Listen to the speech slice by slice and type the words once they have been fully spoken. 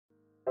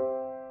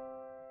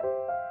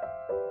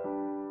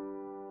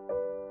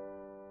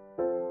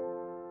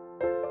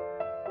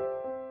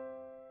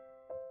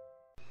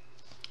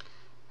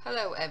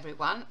Hello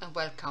everyone, and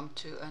welcome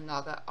to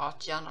another art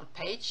journal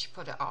page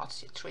for the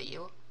Artsy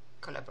Trio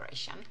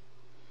collaboration.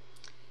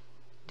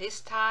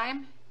 This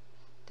time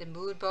the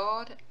mood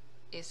board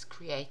is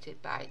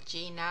created by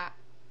Gina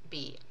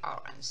B.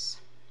 Arens,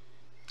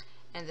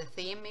 and the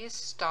theme is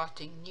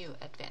starting new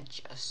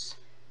adventures.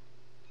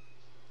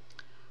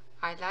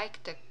 I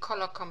like the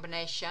color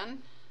combination,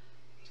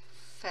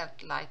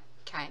 felt like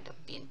kind of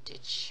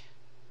vintage,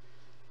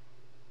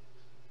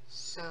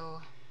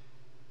 so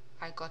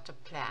I got a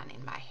plan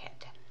in my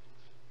head.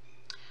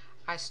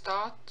 I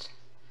start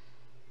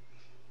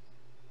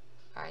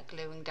by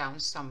gluing down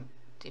some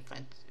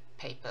different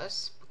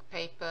papers, book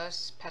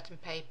papers, pattern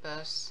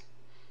papers,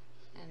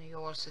 and you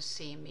also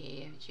see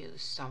me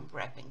use some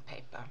wrapping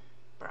paper,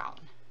 brown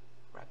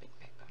wrapping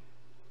paper.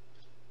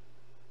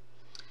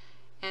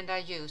 And I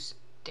use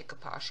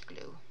Decoupage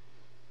glue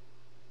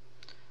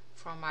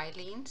from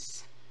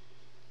Alenee.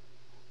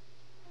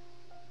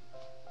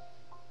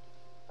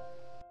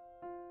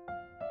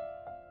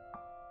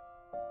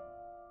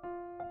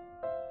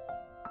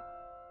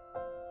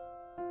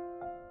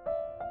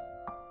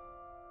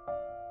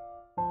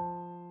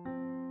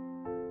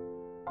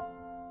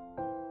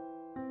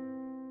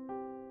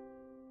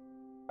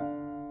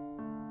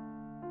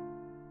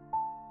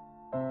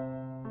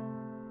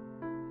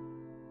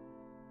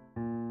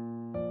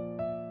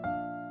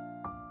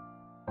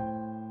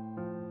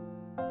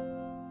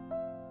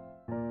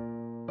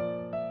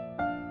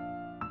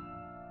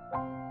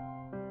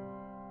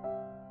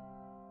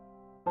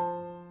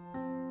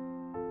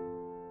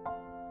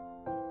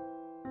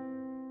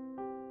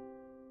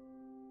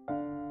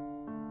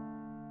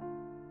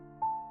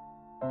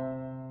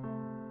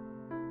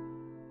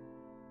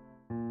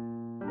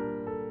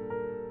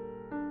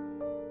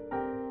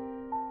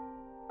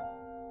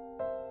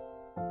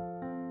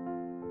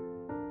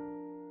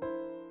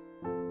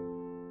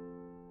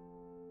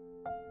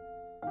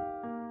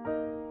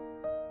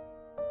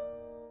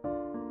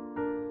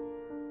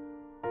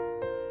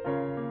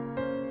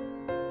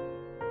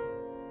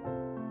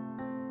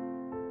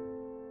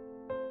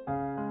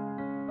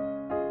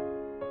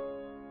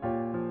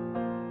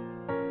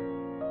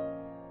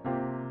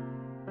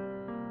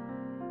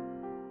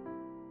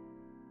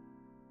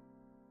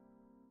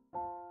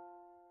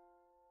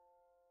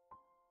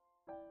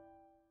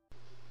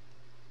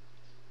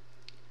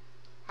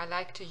 I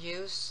like to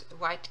use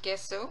white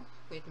gesso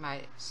with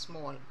my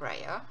small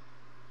brayer.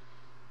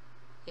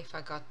 If I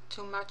got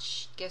too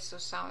much gesso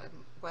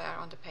somewhere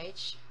on the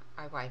page,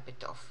 I wipe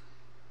it off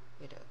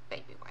with a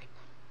baby wipe.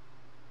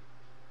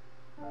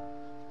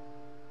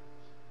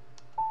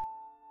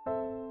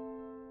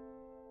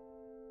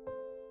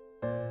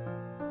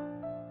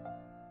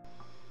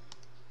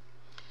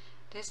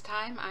 This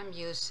time I'm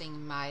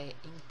using my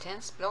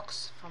Inktense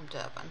blocks from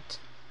Derwent.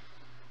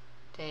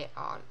 They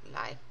are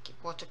like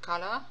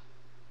watercolor,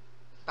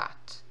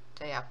 but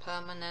they are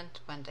permanent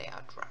when they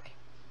are dry.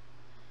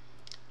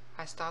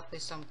 I start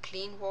with some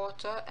clean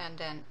water and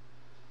then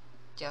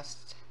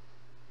just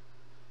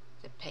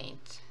the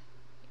paint.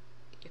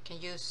 You can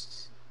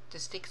use the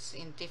sticks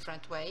in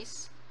different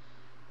ways.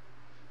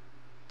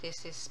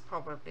 This is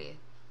probably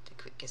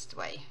the quickest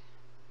way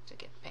to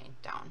get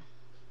paint down.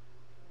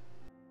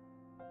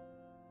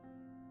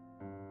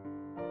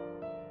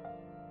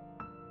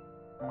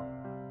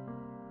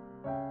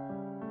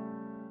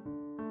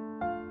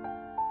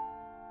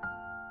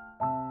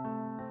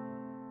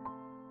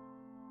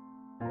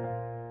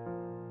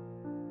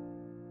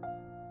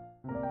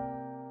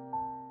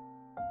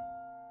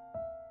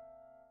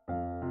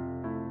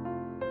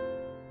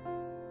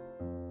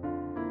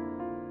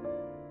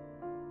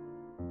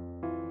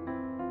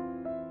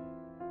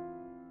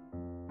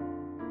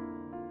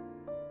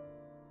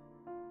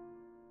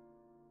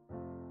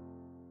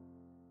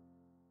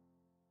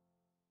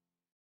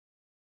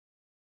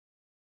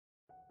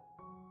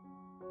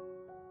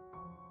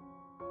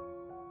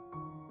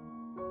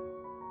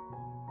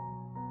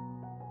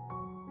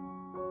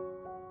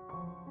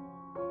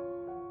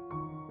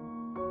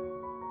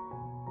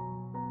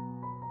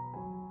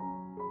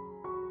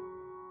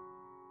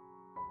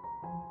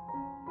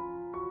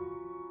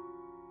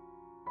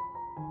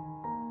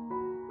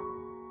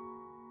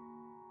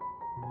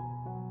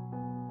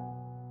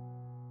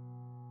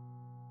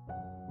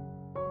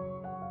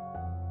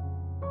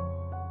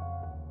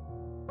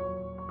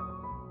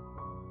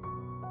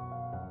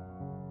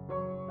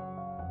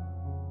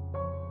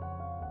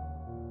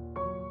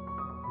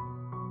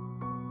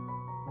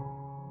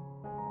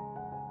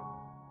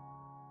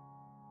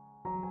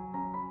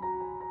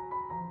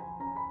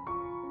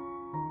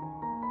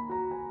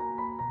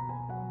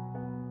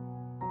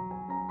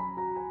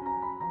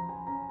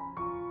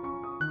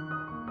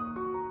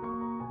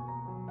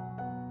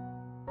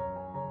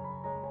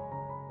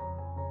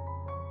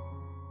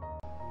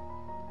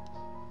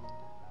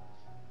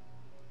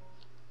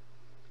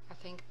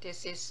 I think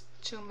this is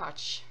too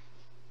much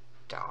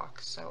dark,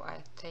 so I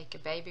take a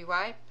baby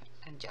wipe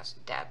and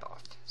just dab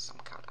off some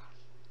color.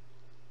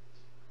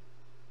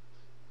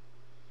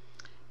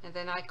 And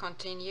then I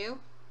continue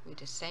with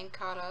the same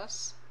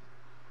colors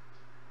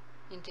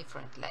in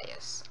different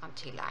layers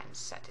until I'm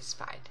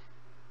satisfied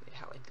with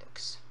how it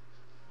looks.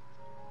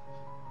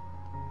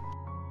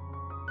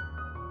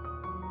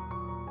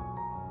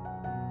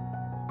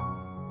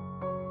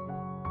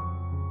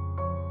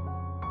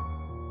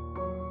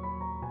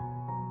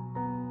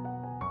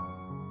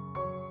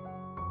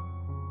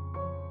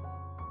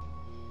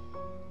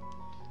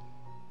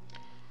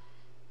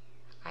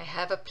 I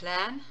have a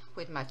plan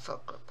with my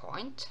focal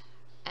point,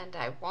 and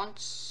I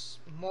want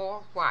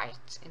more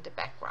white in the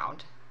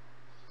background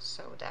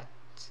so that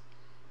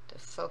the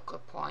focal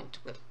point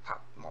will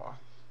pop more.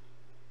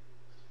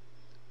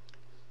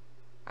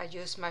 I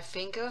use my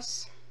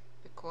fingers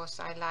because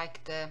I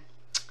like the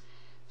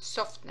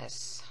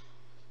softness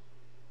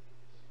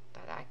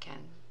that I can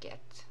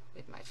get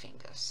with my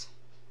fingers.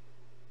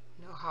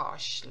 No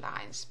harsh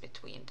lines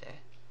between the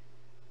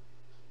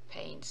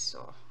paints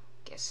or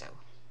gesso.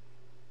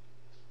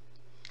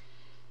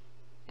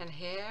 And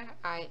here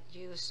I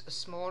use a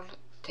small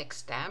text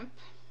stamp,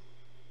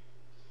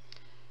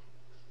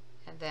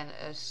 and then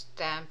a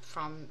stamp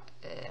from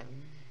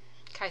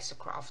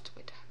Kaisercraft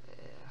with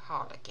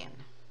Harlequin,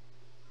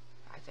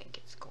 I think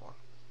it's called.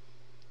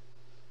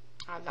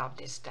 I love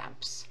these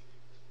stamps.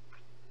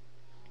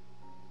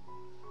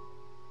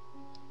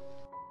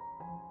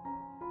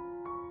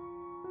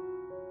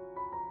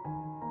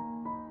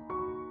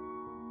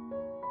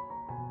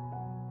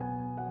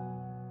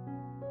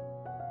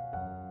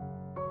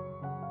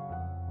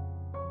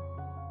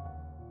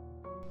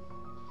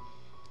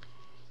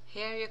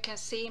 Here you can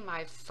see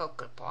my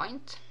focal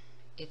point.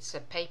 It's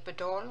a paper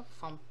doll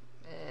from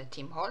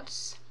Team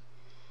Holtz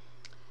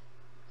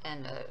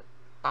and a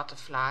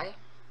butterfly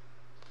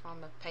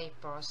from a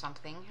paper or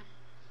something.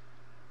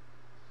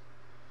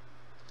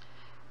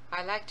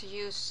 I like to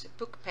use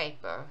book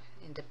paper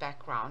in the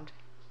background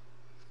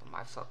for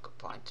my focal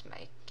point to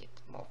make it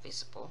more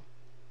visible.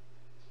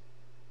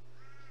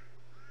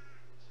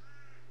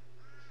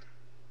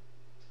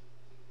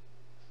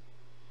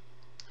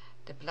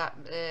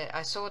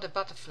 I saw the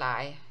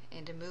butterfly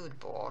in the mood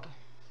board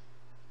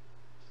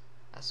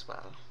as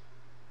well,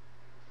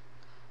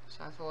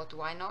 so I thought,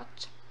 why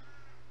not?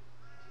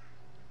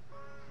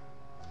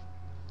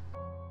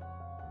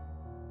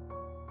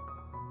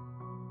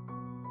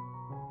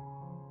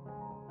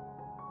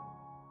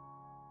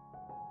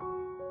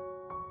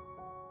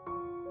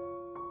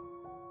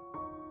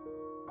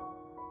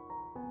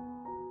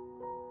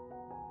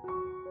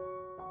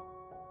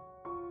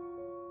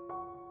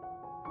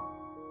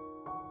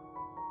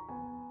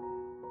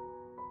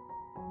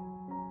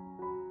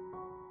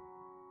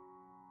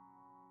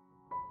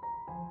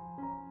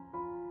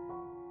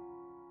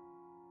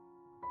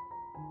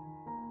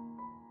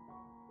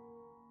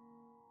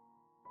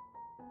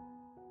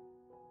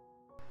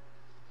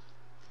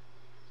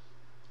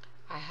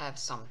 I have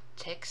some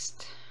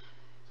text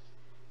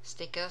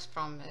stickers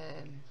from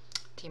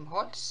Team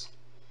Holtz,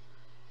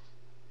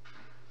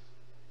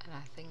 and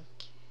I think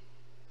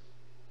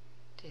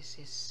this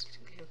is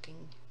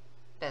looking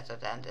better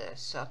than the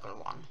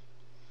circle one.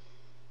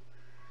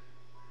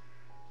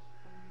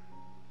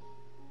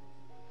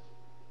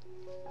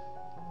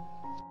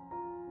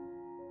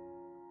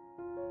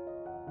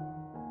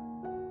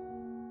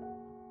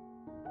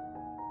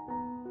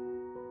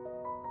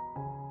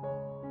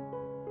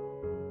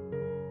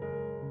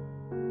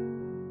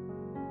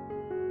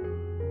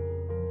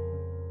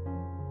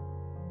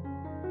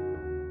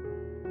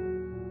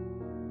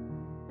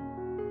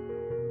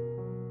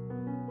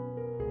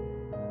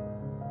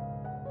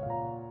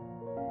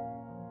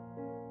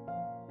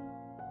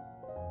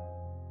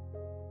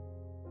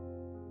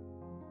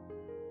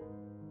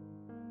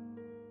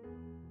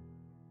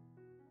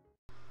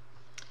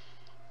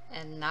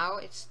 And now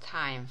it's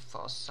time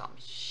for some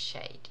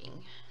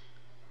shading.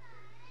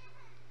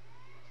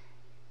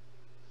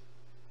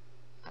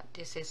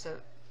 This is a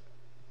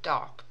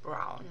dark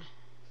brown.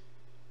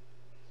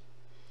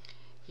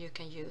 You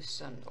can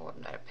use an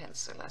ordinary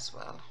pencil as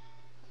well,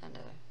 and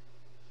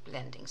a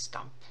blending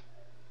stump.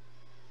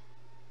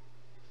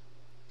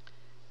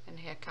 And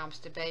here comes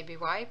the baby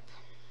wipe.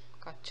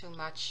 Got too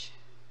much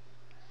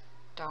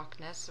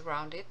darkness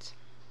around it.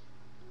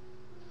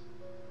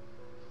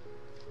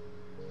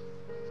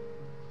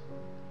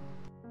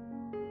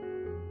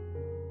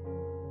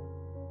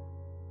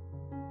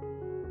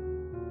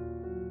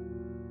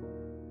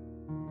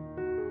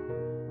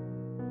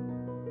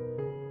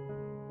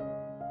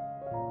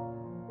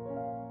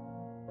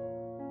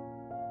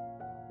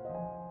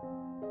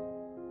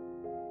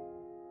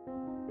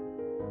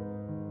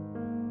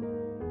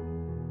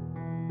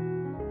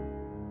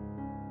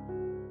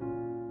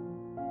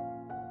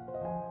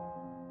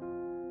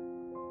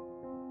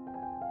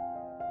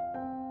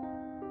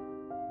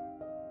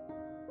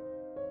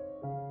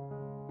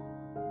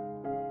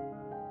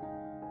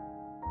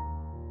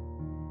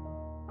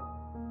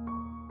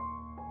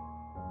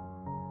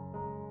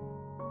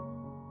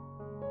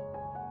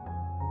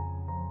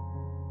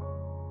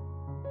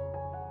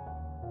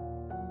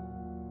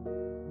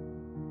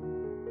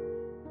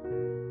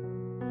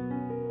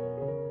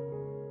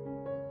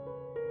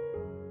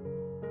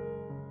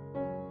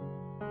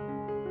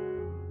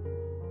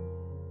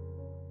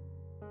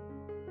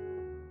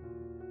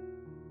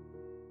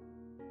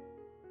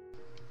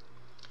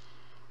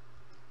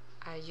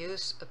 I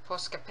use a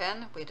Posca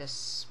pen with a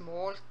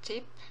small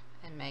tip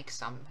and make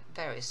some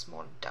very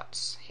small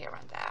dots here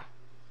and there,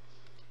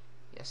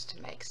 just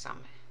to make some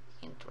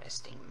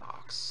interesting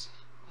marks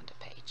on the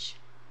page.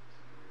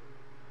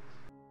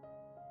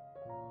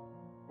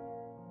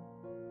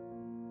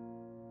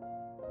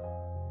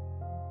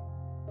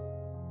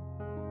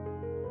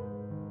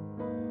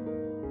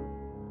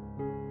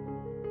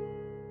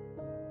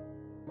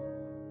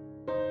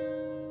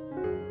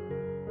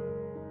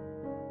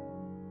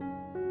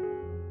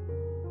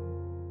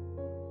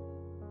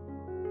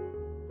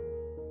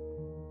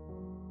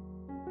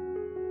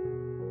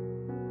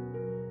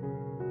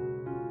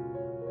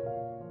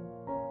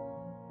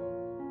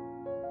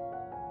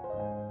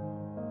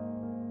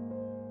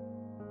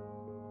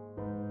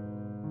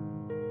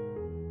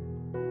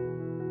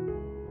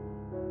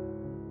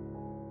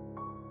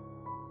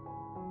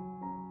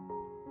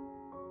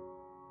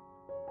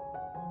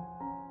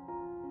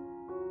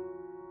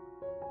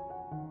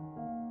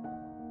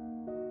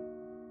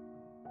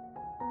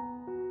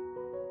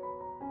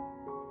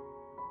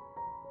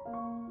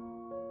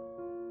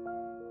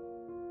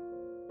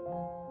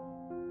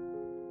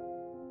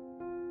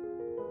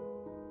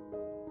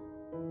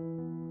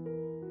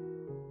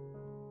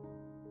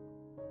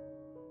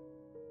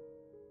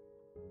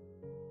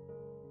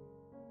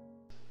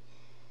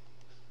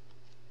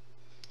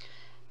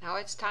 Now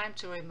it's time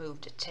to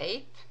remove the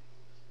tape,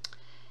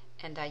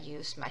 and I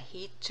use my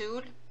heat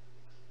tool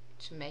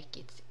to make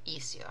it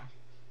easier.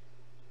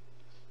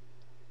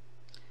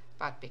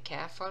 But be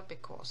careful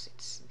because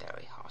it's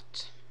very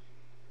hot.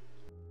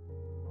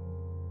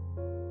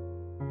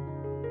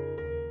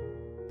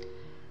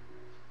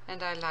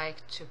 And I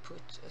like to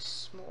put a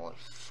small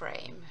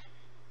frame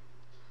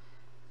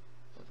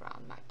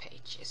around my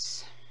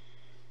pages.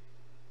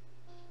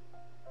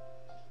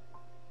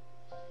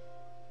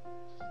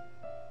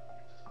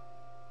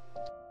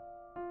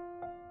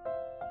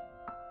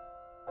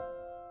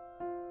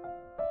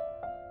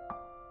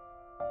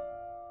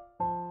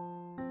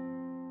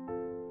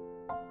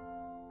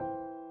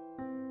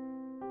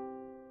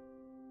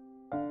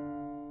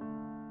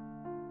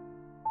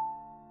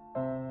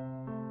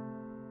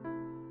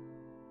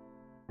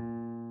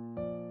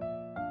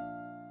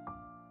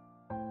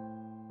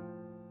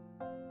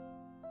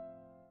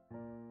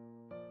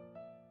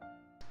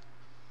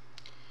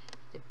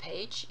 The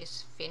page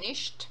is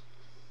finished.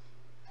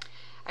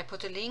 I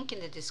put a link in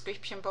the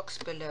description box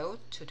below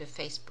to the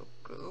Facebook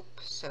group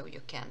so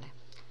you can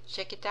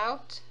check it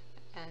out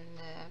and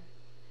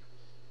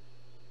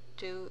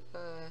do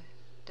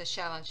the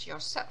challenge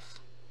yourself.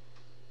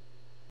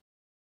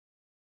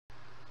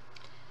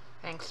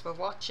 Thanks for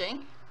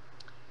watching,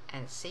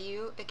 and see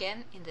you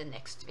again in the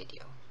next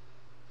video.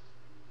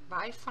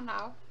 Bye for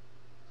now.